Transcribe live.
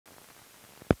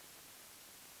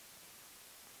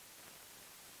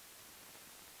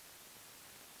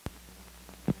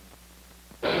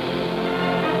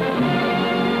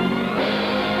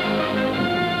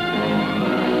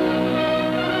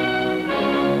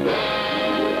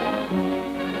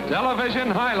television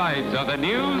highlights of the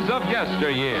news of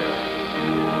yesteryear.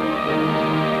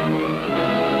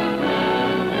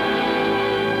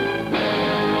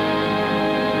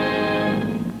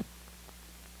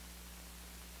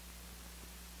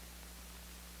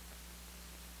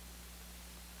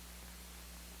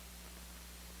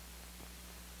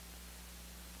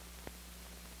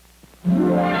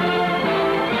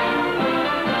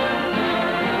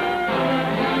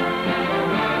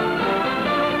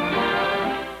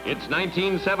 It's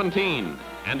 1917,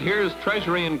 and here's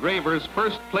Treasury engraver's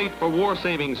first plate for war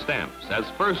saving stamps as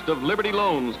First of Liberty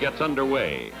Loans gets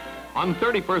underway. On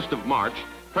 31st of March,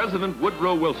 President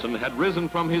Woodrow Wilson had risen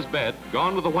from his bed,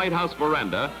 gone to the White House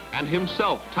veranda, and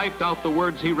himself typed out the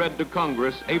words he read to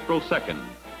Congress April 2nd.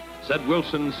 Said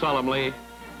Wilson solemnly,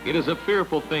 "It is a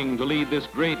fearful thing to lead this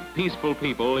great peaceful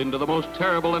people into the most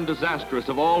terrible and disastrous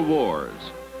of all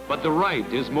wars, but the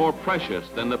right is more precious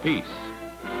than the peace."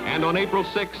 And on April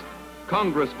 6th,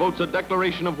 Congress votes a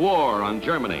declaration of war on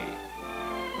Germany.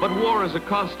 But war is a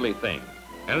costly thing,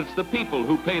 and it's the people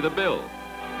who pay the bill.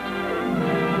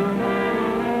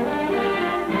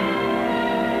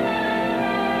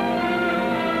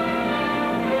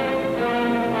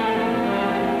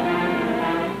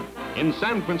 In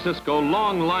San Francisco,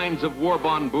 long lines of war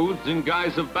bond booths in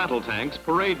guise of battle tanks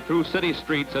parade through city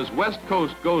streets as West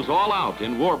Coast goes all out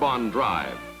in war bond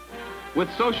drive. With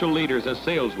social leaders as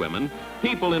saleswomen,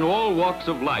 people in all walks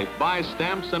of life buy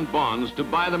stamps and bonds to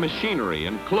buy the machinery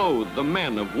and clothe the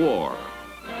men of war.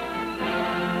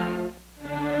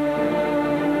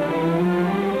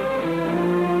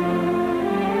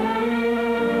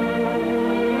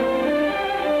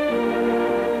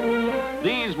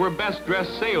 These were best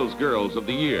dressed salesgirls of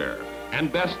the year,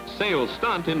 and best sales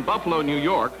stunt in Buffalo, New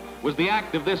York was the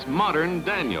act of this modern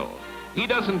Daniel. He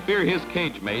doesn't fear his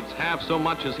cage mates half so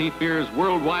much as he fears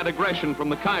worldwide aggression from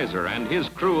the Kaiser and his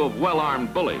crew of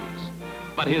well-armed bullies.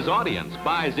 But his audience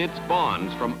buys its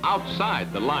bonds from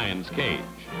outside the lion's cage.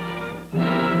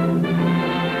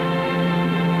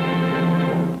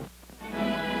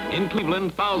 In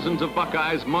Cleveland, thousands of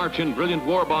Buckeyes march in brilliant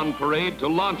war bond parade to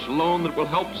launch a loan that will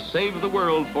help save the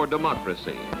world for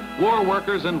democracy. War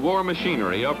workers and war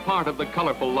machinery are part of the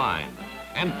colorful line,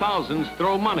 and thousands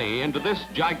throw money into this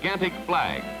gigantic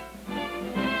flag.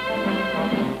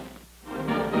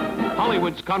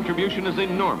 Hollywood's contribution is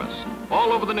enormous.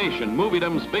 All over the nation,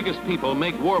 moviedom's biggest people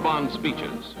make war bond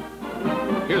speeches.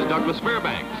 Here's Douglas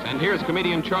Fairbanks, and here's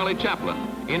comedian Charlie Chaplain,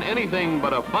 in anything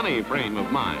but a funny frame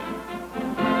of mind.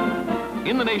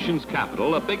 In the nation's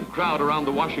capital, a big crowd around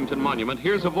the Washington Monument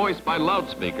hears a voice by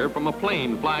loudspeaker from a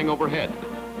plane flying overhead.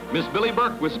 Miss Billie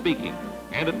Burke was speaking,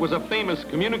 and it was a famous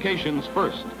communications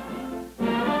first.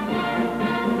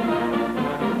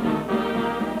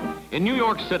 In New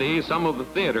York City, some of the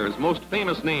theater's most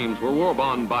famous names were war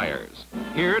bond buyers.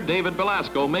 Here, David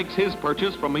Belasco makes his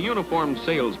purchase from a uniformed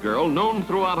salesgirl known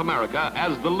throughout America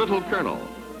as the Little Colonel.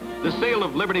 The sale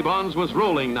of Liberty bonds was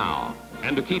rolling now,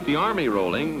 and to keep the Army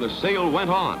rolling, the sale went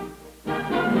on.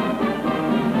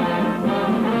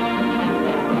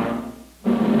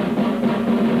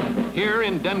 Here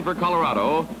in Denver,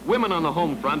 Colorado, women on the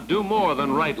home front do more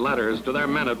than write letters to their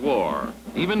men at war.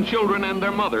 Even children and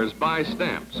their mothers buy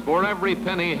stamps, for every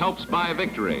penny helps buy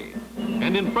victory.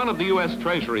 And in front of the U.S.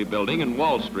 Treasury building in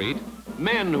Wall Street,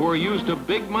 men who are used to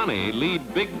big money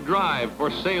lead big drive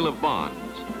for sale of bonds.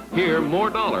 Here,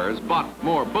 more dollars bought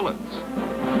more bullets.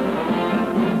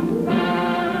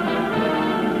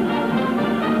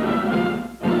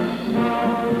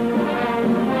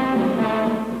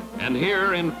 And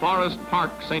here in Forest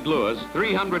Park, St. Louis,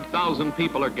 300,000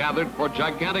 people are gathered for a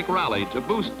gigantic rally to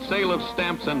boost sale of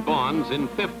stamps and bonds in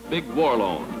 5th Big War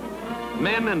Loan.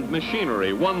 Men and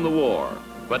machinery won the war,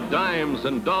 but dimes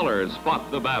and dollars fought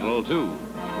the battle too.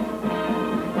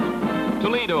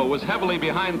 Toledo was heavily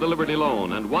behind the Liberty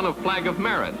Loan and won a flag of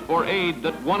merit for aid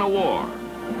that won a war.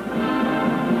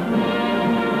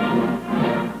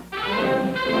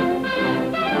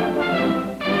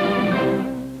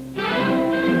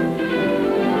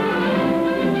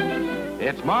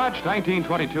 It's March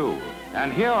 1922,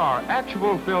 and here are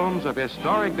actual films of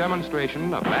historic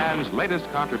demonstration of man's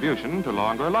latest contribution to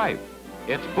longer life.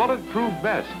 It's bulletproof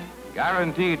vest,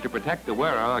 guaranteed to protect the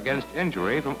wearer against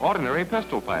injury from ordinary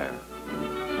pistol fire.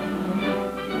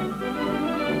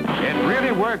 It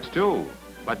really works, too,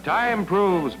 but time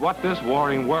proves what this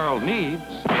warring world needs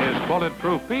is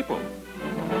bulletproof people.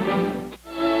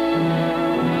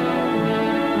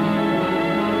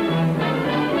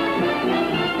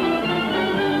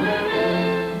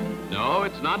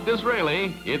 Not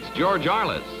Disraeli, it's George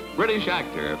Arliss. British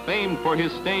actor famed for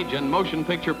his stage and motion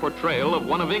picture portrayal of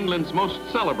one of England's most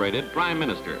celebrated prime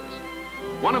ministers.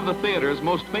 One of the theater's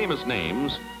most famous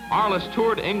names, Arliss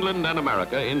toured England and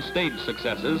America in stage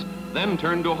successes, then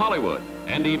turned to Hollywood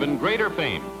and even greater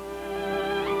fame.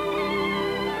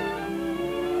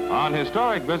 On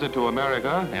historic visit to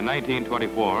America in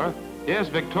 1924, is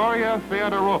Victoria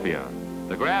Feodorovna,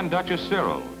 the Grand Duchess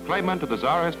Cyril, claimant of the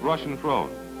Tsarist Russian throne.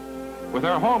 With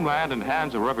her homeland in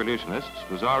hands of revolutionists,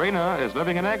 the Tsarina is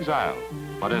living in exile,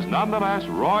 but is nonetheless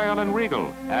royal and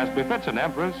regal, as befits an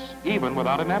empress, even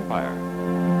without an empire.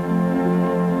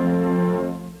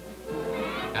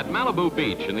 At Malibu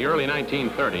Beach in the early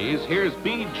 1930s, here's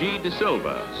B.G. De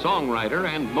Sylva, songwriter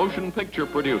and motion picture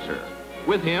producer.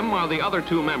 With him are the other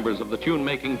two members of the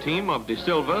tune-making team of De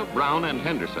Sylva, Brown, and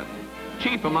Henderson.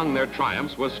 Chief among their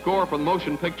triumphs was score for the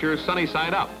motion picture Sunny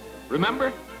Side Up.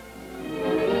 Remember?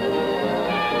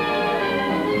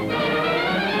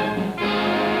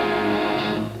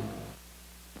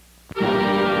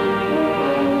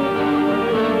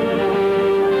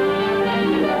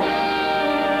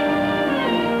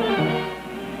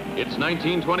 It's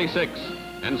 1926,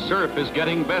 and surf is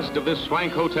getting best of this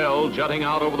swank hotel jutting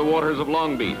out over the waters of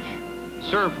Long Beach.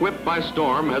 Surf, whipped by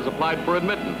storm, has applied for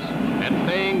admittance, and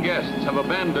paying guests have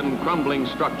abandoned crumbling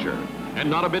structure, and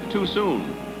not a bit too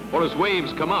soon, for as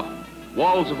waves come up,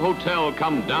 walls of hotel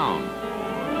come down.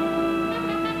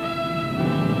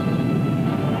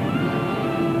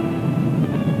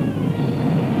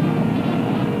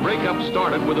 Breakup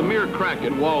started with a mere crack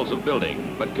in walls of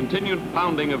building, but continued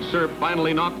pounding of surf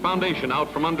finally knocked foundation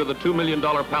out from under the $2 million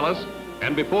palace,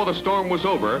 and before the storm was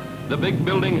over, the big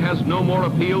building has no more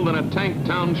appeal than a tank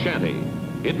town shanty.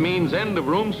 It means end of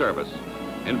room service.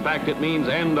 In fact, it means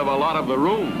end of a lot of the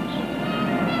rooms.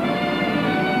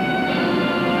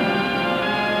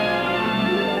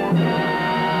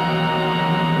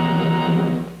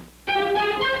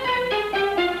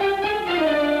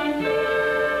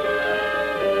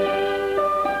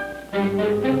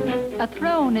 A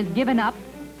throne is given up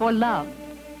for love.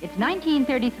 It's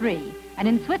 1933, and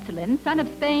in Switzerland, son of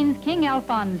Spain's King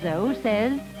Alfonso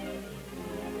says,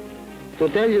 "To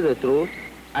tell you the truth,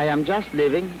 I am just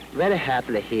living very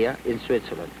happily here in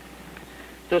Switzerland.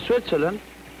 To Switzerland,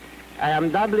 I am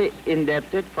doubly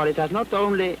indebted, for it has not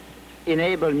only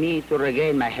enabled me to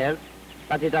regain my health,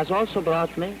 but it has also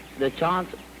brought me the chance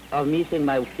of meeting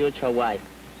my future wife."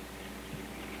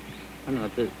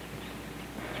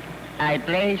 I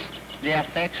placed the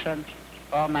affection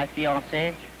for my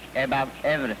fiancée above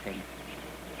everything,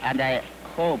 and I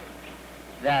hope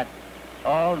that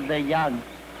all the young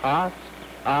hearts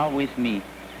are with me.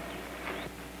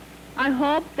 I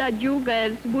hope that you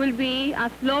girls will be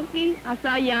as lucky as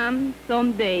I am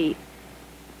someday.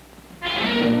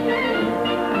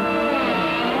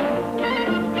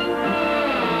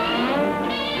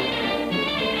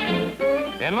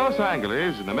 In Los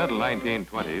Angeles, in the middle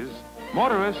 1920s,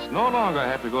 motorists no longer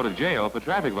have to go to jail for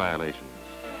traffic violations.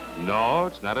 No,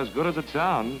 it's not as good as it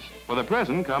sounds, for the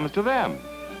prison comes to them.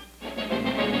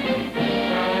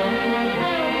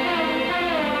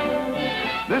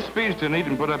 This speedster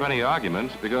needn't put up any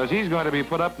arguments because he's going to be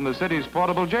put up in the city's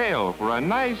portable jail for a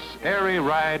nice, airy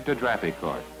ride to traffic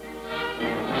court.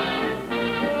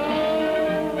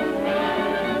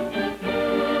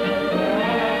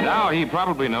 Now he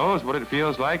probably knows what it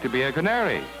feels like to be a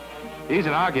canary. He's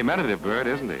an argumentative bird,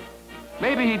 isn't he?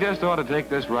 Maybe he just ought to take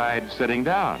this ride sitting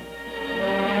down.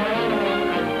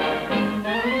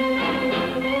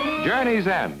 Journey's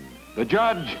End, the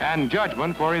judge and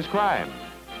judgment for his crime.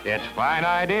 It's a fine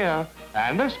idea,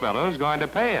 and this fellow's going to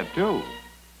pay it, too.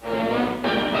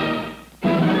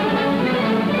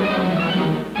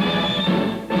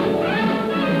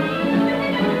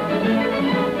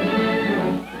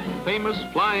 Famous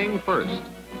Flying First.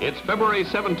 It's February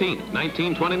 17th,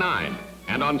 1929,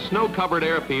 and on snow-covered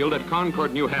airfield at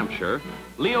Concord, New Hampshire,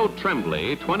 Leo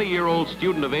Tremblay, 20-year-old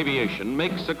student of aviation,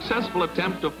 makes successful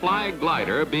attempt to fly a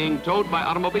glider being towed by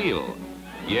automobile.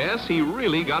 Yes, he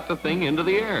really got the thing into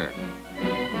the air.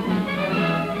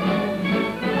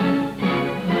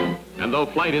 And though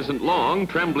flight isn't long,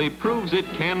 Tremblay proves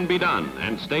it can be done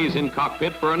and stays in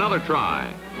cockpit for another try.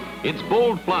 It's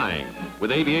bold flying,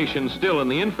 with aviation still in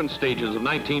the infant stages of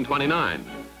 1929.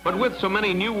 But with so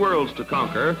many new worlds to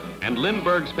conquer, and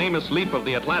Lindbergh's famous leap of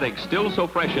the Atlantic still so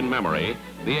fresh in memory,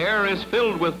 the air is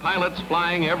filled with pilots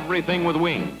flying everything with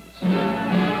wings.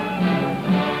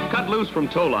 Cut loose from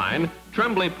tow line,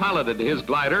 Tremblay piloted his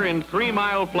glider in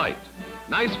 3-mile flight.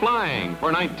 Nice flying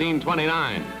for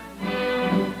 1929.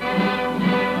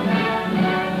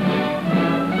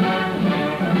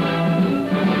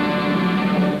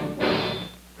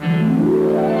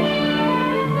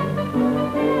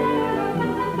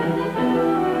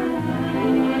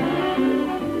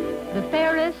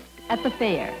 at the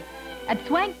fair. At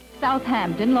swank South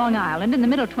Hampton, Long Island, in the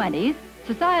middle 20s,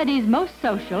 society's most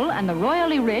social and the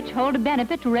royally rich hold a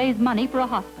benefit to raise money for a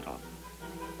hospital.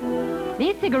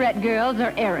 These cigarette girls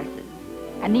are heiresses,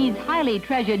 and these highly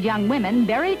treasured young women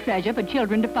bury treasure for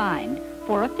children to find,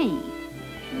 for a fee.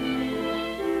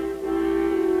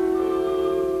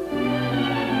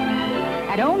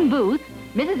 At Own Booth,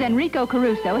 Mrs. Enrico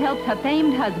Caruso helps her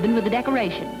famed husband with the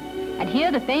decorations. And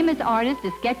here the famous artist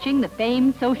is sketching the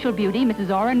famed social beauty, Mrs.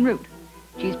 Orrin Root.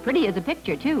 She's pretty as a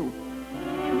picture, too.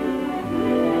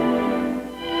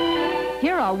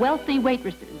 Here are wealthy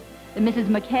waitresses, the Mrs.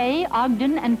 McKay,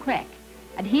 Ogden, and Creck.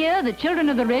 And here the children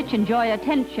of the rich enjoy a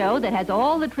tent show that has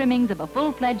all the trimmings of a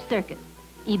full-fledged circus,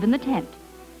 even the tent.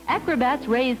 Acrobats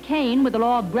raise Cain with the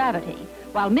law of gravity,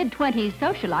 while mid-20s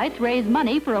socialites raise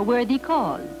money for a worthy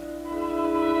cause.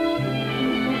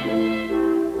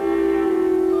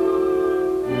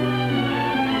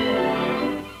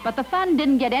 But the fun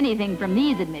didn't get anything from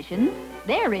these admissions.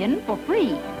 They're in for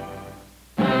free.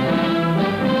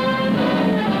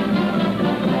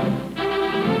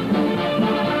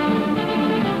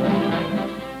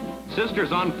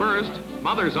 Sisters on first,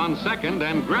 mothers on second,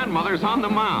 and grandmothers on the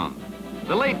mound.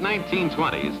 The late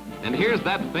 1920s, and here's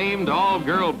that famed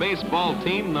all-girl baseball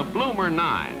team, the Bloomer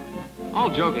Nine. All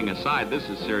joking aside, this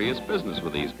is serious business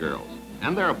with these girls,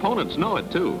 and their opponents know it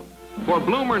too. For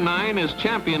Bloomer Nine is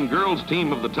champion girls'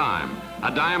 team of the time, a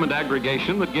diamond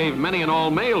aggregation that gave many an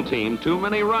all-male team too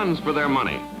many runs for their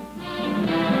money.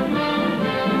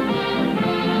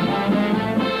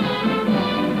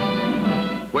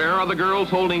 Where are the girls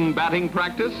holding batting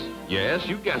practice? Yes,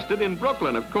 you guessed it, in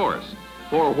Brooklyn, of course.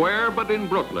 For where but in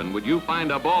Brooklyn would you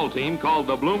find a ball team called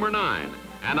the Bloomer Nine,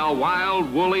 and a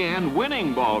wild, woolly, and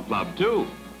winning ball club, too?